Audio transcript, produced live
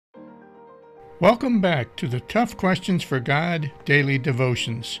Welcome back to the Tough Questions for God Daily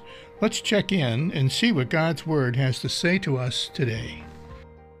Devotions. Let's check in and see what God's Word has to say to us today.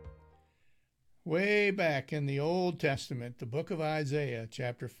 Way back in the Old Testament, the book of Isaiah,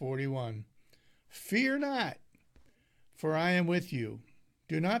 chapter 41. Fear not, for I am with you.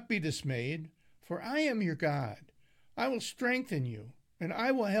 Do not be dismayed, for I am your God. I will strengthen you, and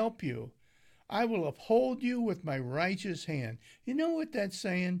I will help you. I will uphold you with my righteous hand. You know what that's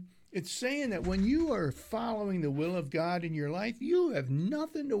saying? It's saying that when you are following the will of God in your life, you have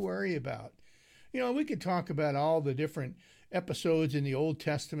nothing to worry about. You know, we could talk about all the different episodes in the Old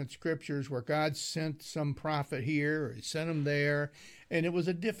Testament scriptures where God sent some prophet here or he sent him there, and it was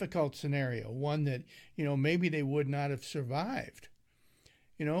a difficult scenario, one that, maybe they would not have survived.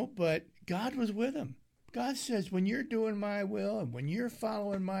 But God was with them. God says, when you're doing my will and when you're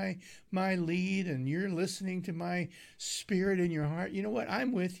following my lead and you're listening to my spirit in your heart, you know what?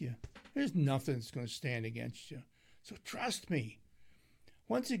 I'm with you. There's nothing that's going to stand against you. So trust me.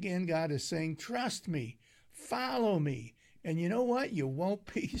 Once again, God is saying, trust me, follow me. And you know what? You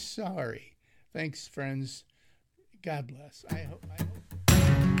won't be sorry. Thanks, friends. God bless. I hope.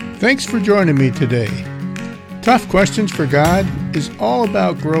 Thanks for joining me today. Tough Questions for God is all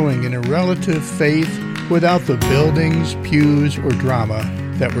about growing in a relative faith without the buildings, pews, or drama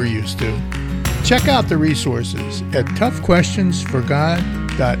that we're used to. Check out the resources at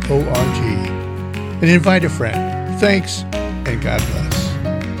toughquestionsforgod.org and invite a friend. Thanks, and God bless.